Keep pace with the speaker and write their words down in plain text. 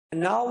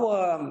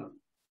Now,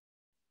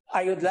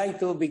 I would like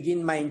to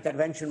begin my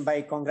intervention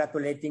by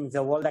congratulating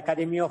the World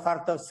Academy of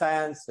Art of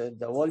Science,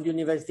 the World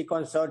University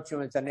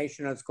Consortium, and the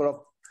National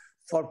School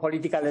for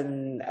Political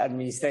and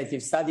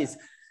Administrative Studies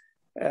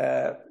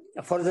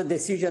for the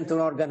decision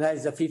to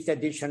organize the 5th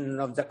edition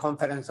of the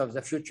Conference of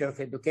the Future of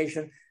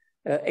Education,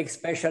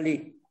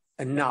 especially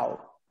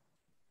now.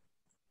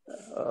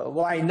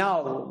 Why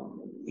now,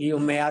 you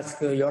may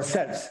ask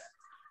yourselves?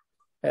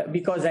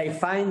 Because I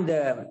find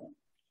that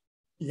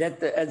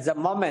at the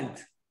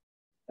moment,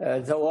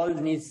 the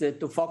world needs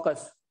to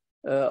focus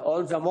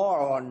all the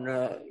more on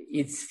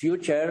its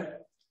future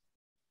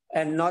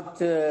and not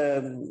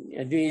dwell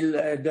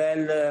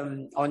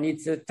on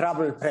its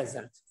troubled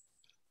present.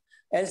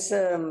 As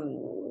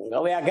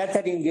we are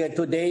gathering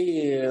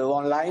today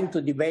online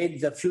to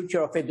debate the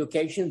future of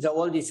education, the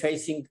world is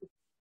facing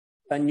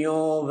a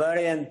new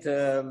variant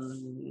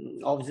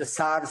of the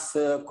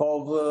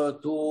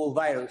SARS-CoV-2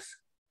 virus,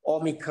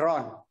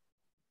 Omicron.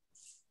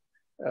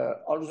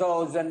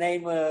 Although the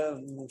name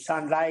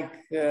sounds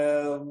like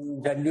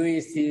the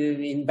newest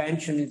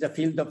invention in the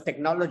field of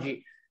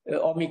technology,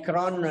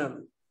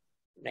 Omicron,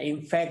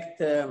 in fact,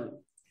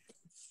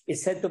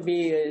 is said to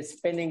be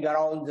spinning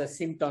around the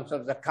symptoms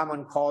of the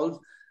common cold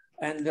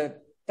and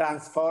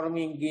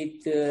transforming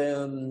it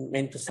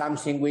into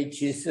something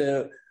which is,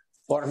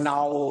 for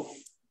now,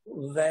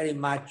 very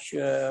much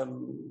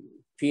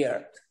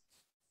feared.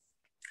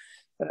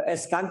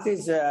 As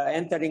countries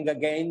entering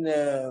again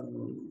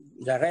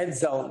the red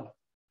zone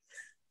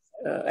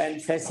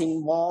and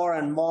facing more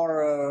and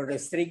more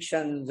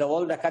restrictions, the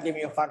World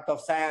Academy of Art of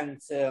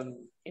Science,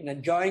 in a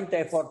joint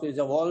effort with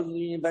the World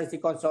University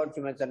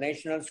Consortium and the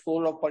National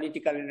School of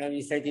Political and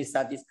Administrative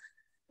Studies,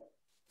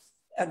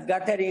 are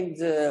gathering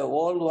the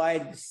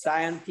worldwide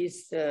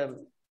scientists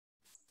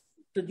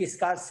to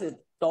discuss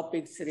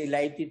topics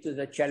related to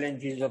the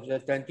challenges of the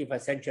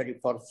 21st century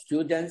for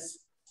students,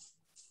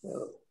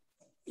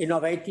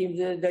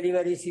 innovative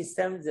delivery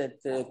systems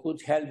that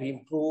could help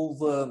improve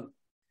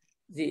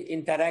the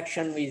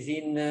interaction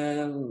within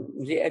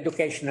the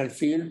educational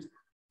field,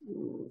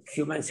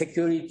 human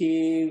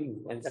security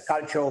and the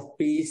culture of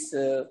peace,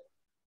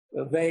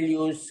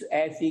 values,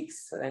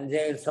 ethics, and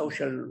their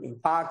social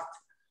impact,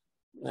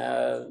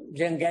 the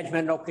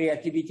engagement of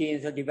creativity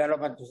in the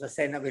development of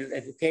sustainable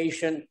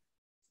education,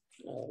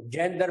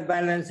 gender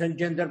balance and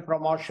gender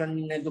promotion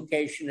in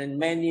education, and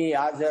many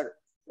other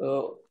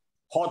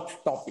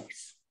hot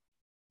topics.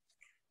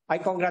 I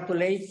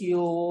congratulate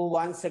you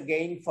once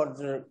again for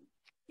the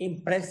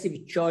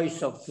impressive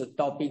choice of the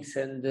topics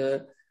and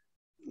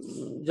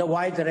the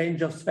wide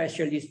range of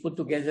specialists put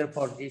together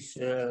for this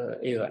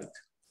event.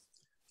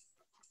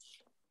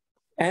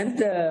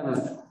 And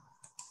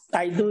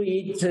I do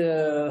it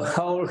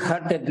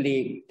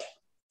wholeheartedly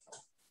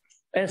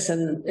as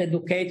an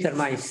educator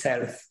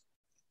myself,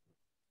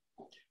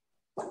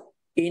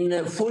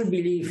 in full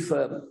belief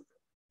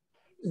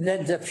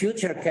that the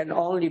future can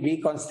only be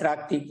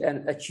constructed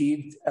and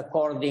achieved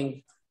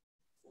according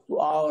to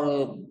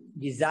our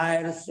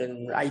desires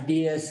and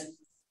ideas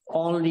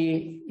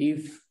only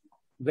if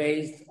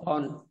based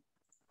on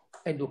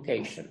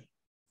education.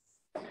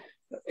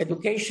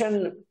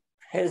 Education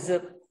has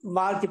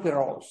multiple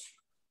roles.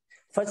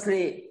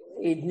 Firstly,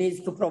 it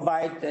needs to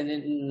provide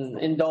and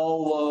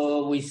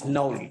endow with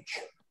knowledge.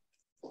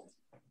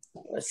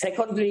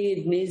 Secondly,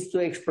 it needs to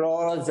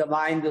explore the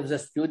mind of the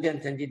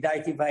student and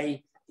identify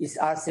its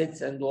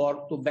assets and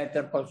work to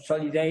better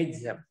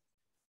consolidate them.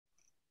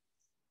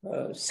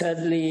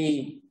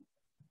 Thirdly,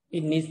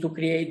 it needs to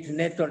create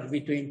networks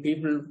between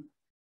people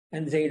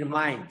and their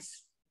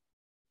minds.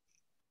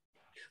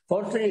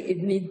 Fourthly,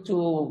 it needs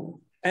to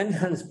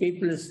enhance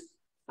people's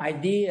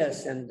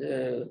ideas and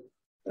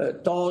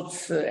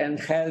thoughts and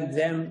help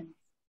them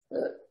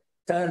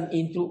turn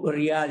into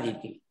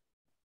reality.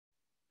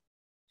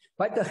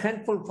 Quite a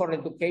handful for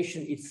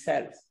education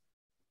itself,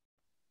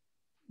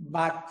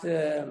 but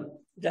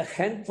the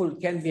handful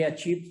can be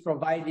achieved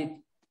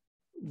provided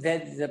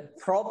that the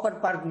proper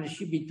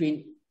partnership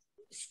between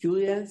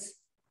students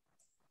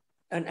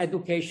and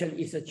education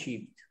is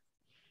achieved.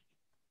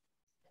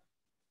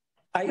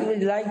 I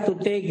would like to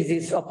take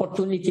this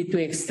opportunity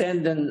to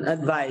extend an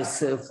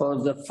advice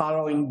for the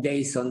following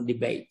days on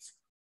debate.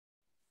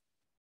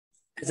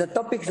 The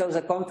topics of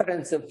the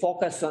conference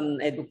focus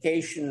on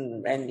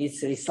education and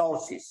its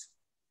resources.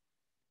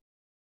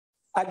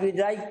 I would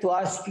like to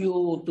ask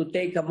you to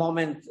take a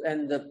moment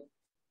and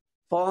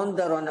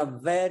ponder on a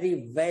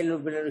very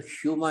valuable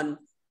human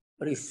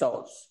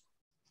resource,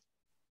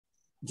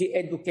 the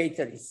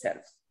educator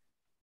itself.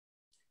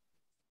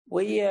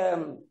 We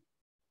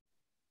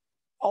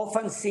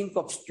often think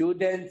of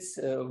students,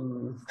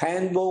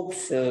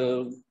 handbooks,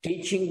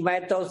 teaching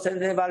methods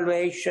and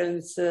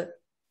evaluations,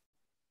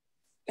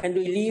 and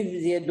we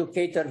leave the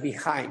educator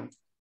behind.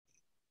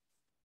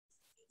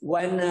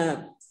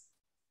 When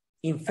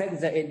in fact,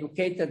 the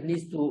educator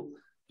needs to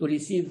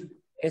receive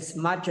as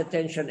much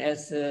attention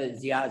as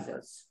the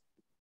others,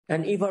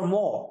 and even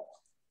more.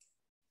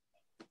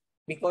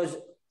 Because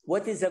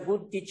what is a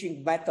good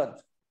teaching method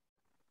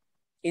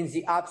in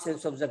the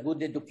absence of the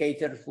good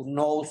educator who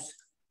knows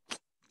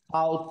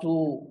how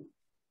to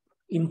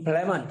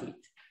implement it.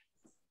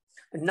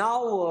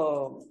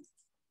 Now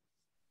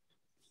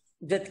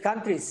that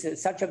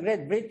countries such as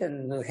Great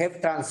Britain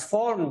have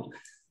transformed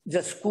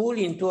the school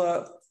into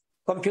a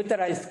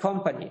computerized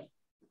company,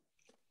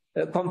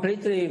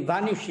 completely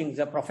vanishing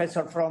the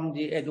professor from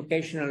the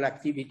educational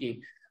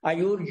activity. I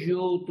urge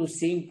you to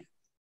think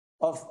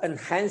of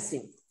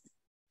enhancing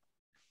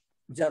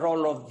the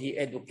role of the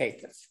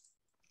educators.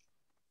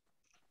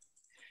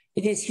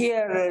 It is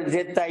here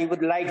that I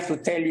would like to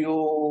tell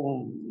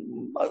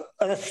you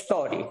a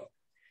story.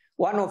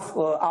 One of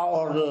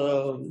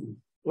our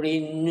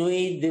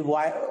renewed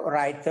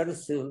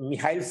writers,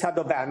 Mihail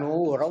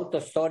Sadoveanu, wrote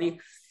a story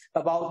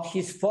about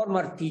his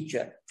former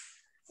teacher,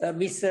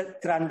 Mr.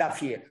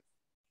 Trandafir.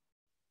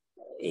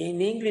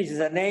 In English,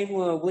 the name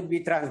would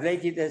be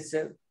translated as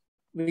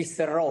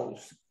Mr.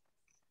 Rose,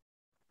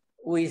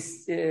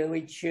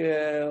 which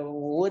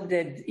would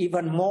add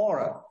even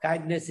more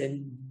kindness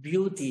and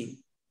beauty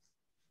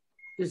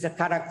to the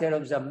character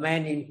of the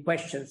man in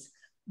questions.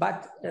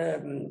 But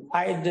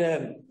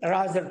I'd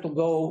rather to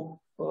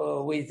go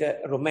with the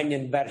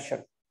Romanian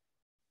version.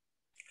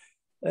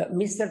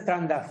 Mr.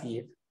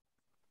 Trandafir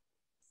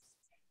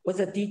was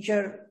a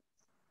teacher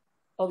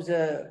of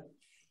the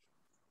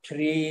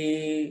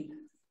three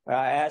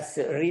as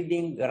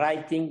reading,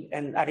 writing,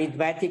 and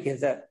arithmetic in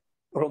the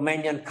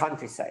Romanian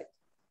countryside.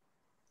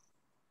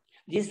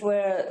 These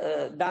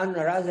were done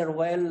rather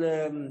well,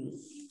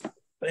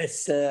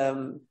 as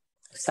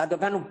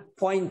Sadoveanu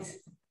points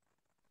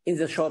in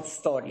the short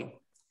story.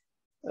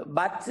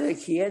 But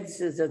he adds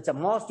that the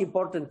most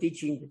important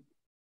teaching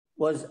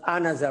was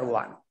another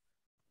one,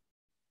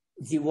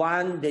 the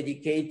one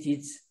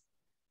dedicated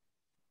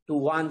to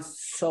one's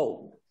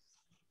soul.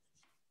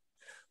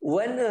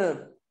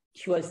 When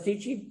he was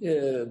teaching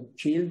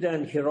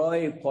children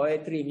heroic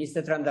poetry,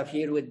 Mr.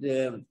 Trandafir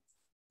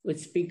would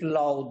speak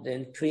loud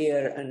and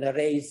clear and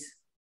raise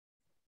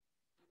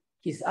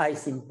his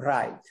eyes in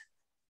pride.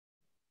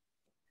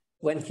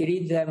 When he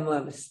read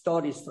them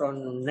stories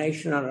from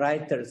national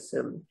writers,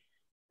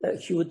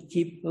 he would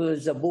keep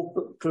the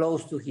book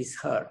close to his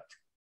heart.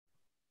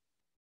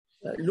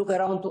 Look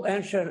around to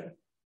ensure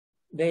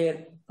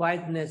their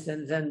quietness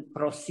and then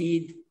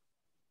proceed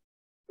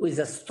with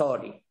the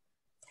story.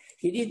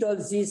 He did all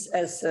this,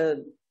 as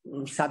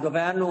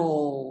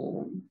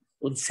Sadoveanu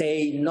would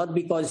say, not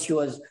because he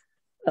was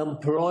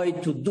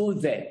employed to do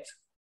that,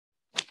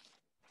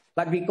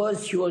 but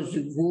because he was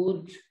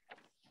good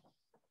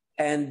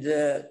and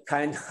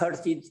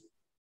kind-hearted,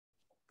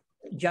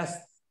 just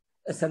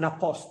as an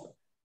apostle.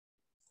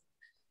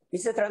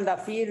 Mr.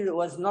 Trandafir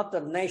was not a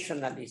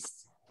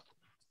nationalist,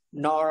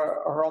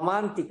 nor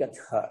romantic at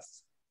heart.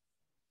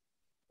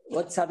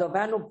 What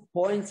Sadoveanu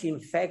points, in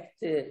fact,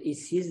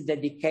 is his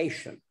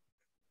dedication,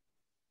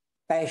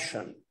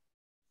 passion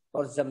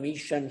for the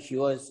mission he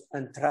was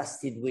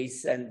entrusted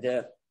with,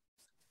 and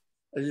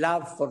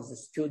love for the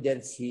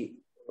students he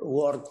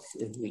worked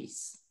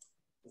with.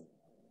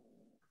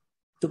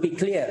 To be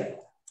clear,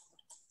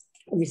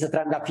 Mr.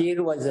 Trandafir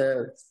was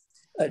a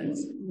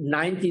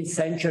 19th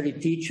century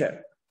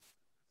teacher,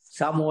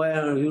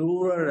 somewhere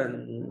rural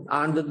and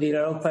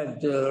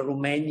underdeveloped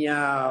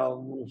Romania,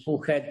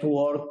 who had to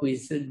work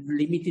with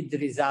limited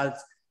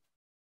results,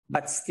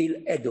 but still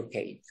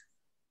educate.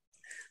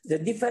 The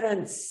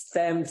difference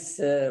stems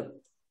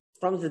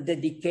from the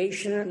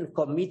dedication and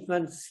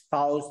commitment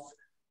espoused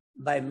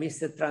by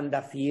Mr.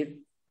 Trandafir,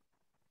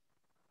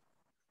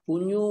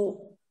 who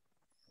knew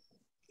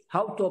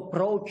how to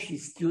approach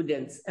his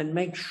students and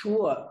make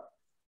sure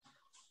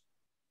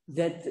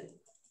that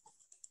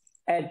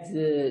at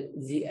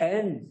the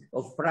end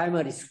of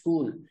primary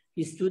school,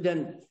 his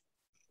student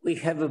will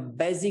have a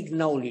basic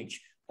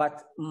knowledge,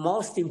 but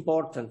most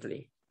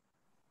importantly,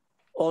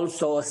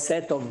 also a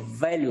set of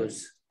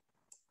values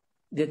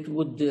that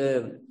would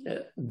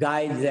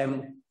guide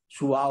them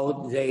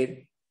throughout their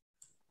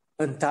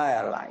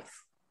entire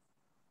life.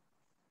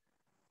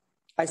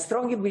 I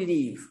strongly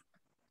believe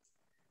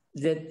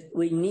that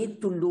we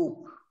need to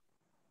look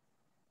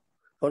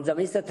for the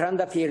Mr.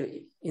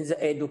 Trandafir in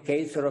the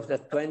educator of the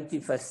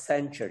 21st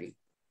century.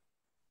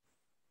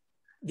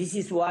 This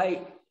is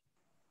why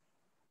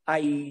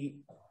I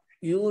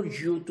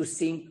urge you to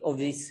think of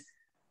this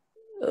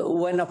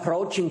when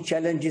approaching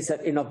challenges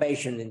of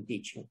innovation in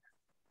teaching.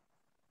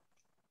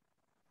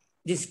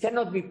 This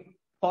cannot be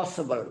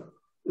possible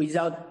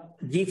without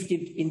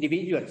gifted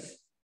individuals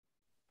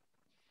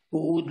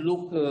who would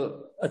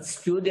look at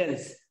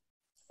students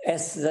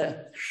as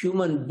the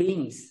human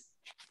beings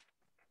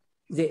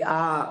they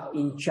are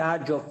in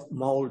charge of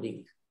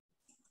molding.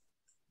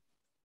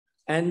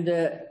 And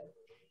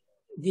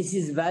this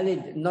is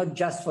valid not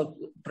just for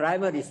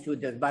primary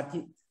students, but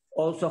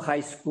also high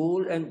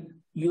school and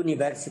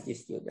university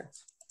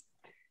students.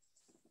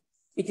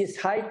 It is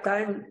high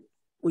time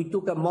we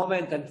took a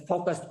moment and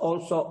focused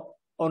also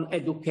on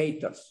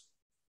educators,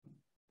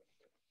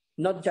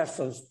 not just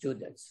on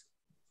students.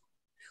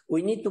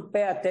 We need to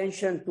pay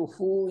attention to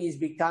who is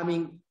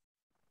becoming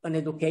an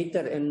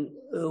educator and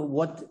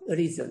what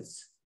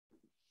reasons.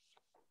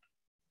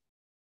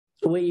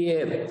 We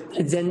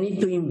then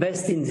need to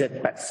invest in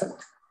that person,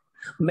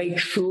 make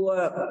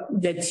sure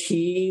that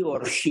he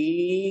or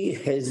she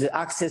has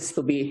access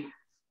to the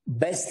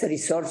best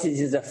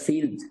resources in the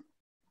field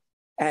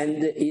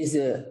and is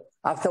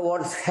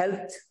afterwards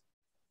helped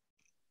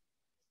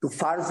to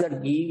further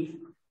give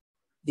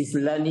this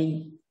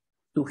learning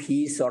to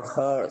his or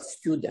her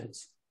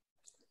students.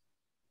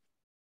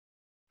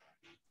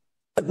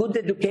 A good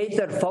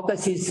educator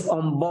focuses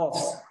on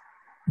both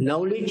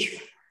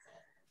knowledge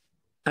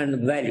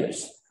and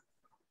values,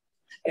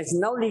 as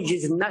knowledge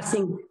is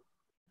nothing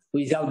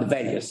without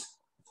values.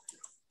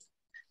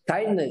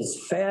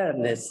 Kindness,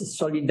 fairness,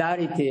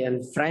 solidarity,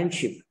 and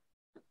friendship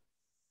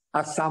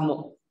are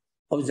some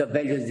of the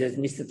values that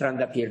Mr.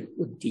 Trandafir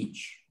would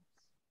teach.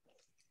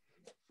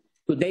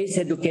 Today's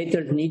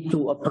educators need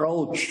to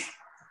approach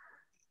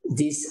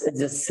this at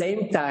the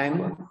same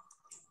time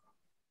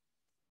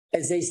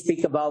as they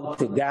speak about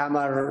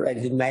grammar,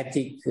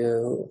 arithmetic,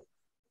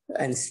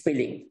 and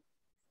spelling.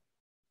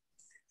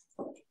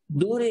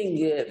 During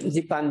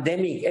the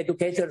pandemic,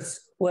 educators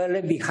were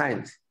left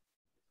behind.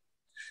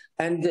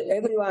 And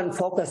everyone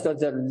focused on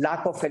the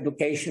lack of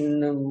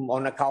education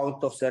on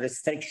account of the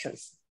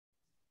restrictions.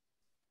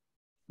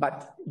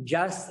 But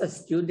just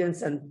as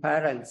students and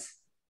parents,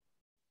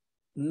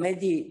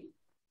 many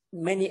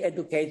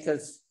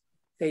educators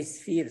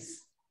face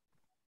fears,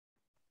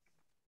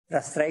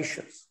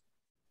 frustrations,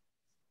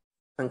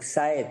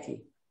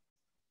 anxiety,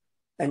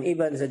 and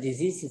even the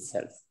disease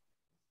itself.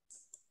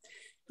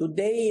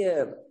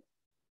 Today,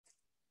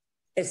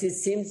 as it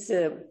seems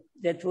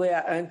that we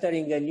are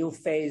entering a new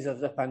phase of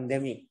the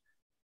pandemic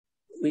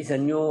with a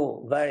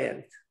new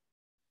variant,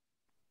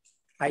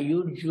 I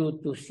urge you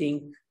to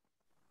think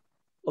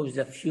of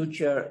the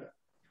future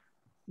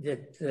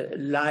that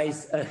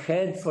lies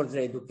ahead for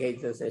the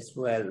educators as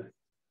well,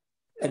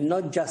 and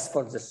not just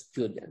for the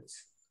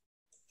students.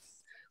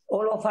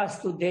 All of us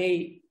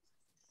today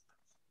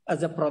are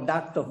the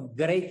product of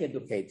great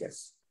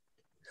educators,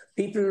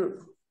 people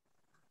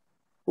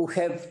who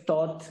have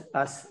taught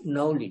us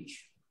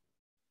knowledge,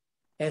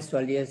 as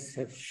well as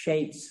have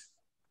shaped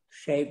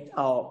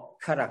our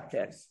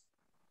characters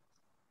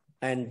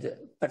and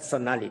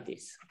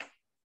personalities.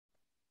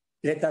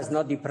 Let us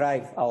not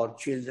deprive our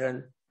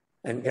children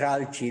and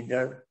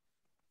grandchildren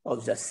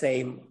of the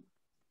same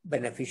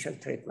beneficial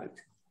treatment.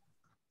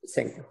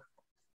 Thank you.